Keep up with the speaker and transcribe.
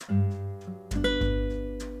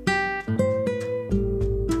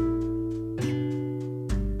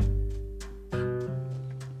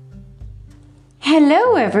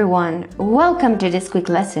Hello everyone! Welcome to this quick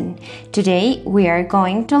lesson. Today we are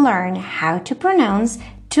going to learn how to pronounce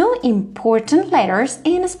two important letters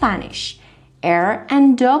in Spanish, R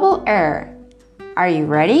and double R. Are you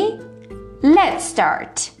ready? Let's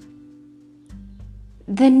start!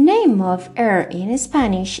 The name of R in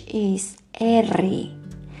Spanish is R,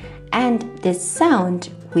 and the sound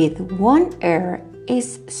with one R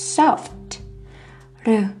is soft.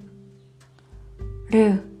 R,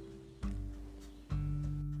 R.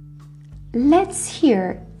 Let's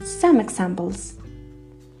hear some examples.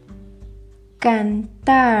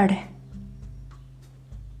 Cantar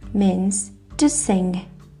means to sing.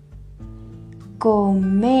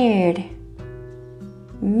 Comer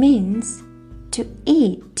means to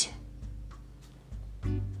eat.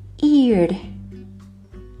 Ir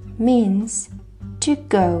means to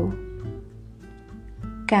go.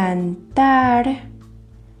 Cantar,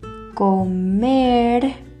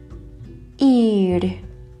 comer, ir.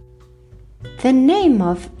 The name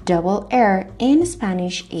of double R in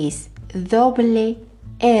Spanish is doble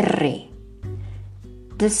R.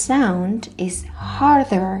 The sound is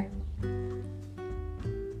harder.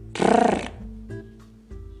 R,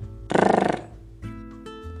 R.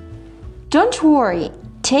 Don't worry,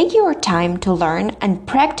 take your time to learn and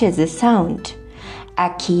practice the sound.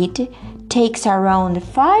 A kid takes around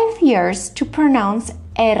 5 years to pronounce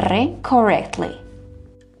R correctly.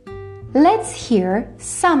 Let's hear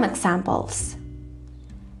some examples.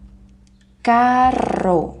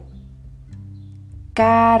 Carro.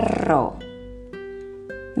 Carro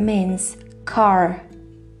means car.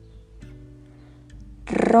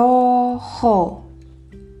 Rojo.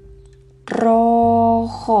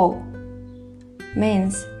 Rojo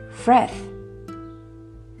means red.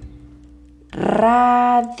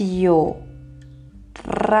 Radio.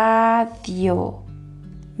 Radio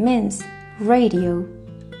means radio.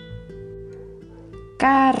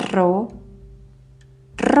 Carro,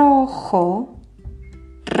 rojo,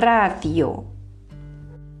 radio.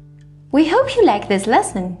 We hope you like this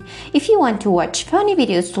lesson. If you want to watch funny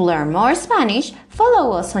videos to learn more Spanish,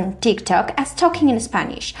 follow us on TikTok as Talking in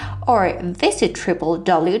Spanish or visit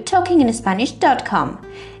www.talkinginspanish.com.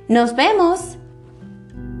 ¡Nos vemos!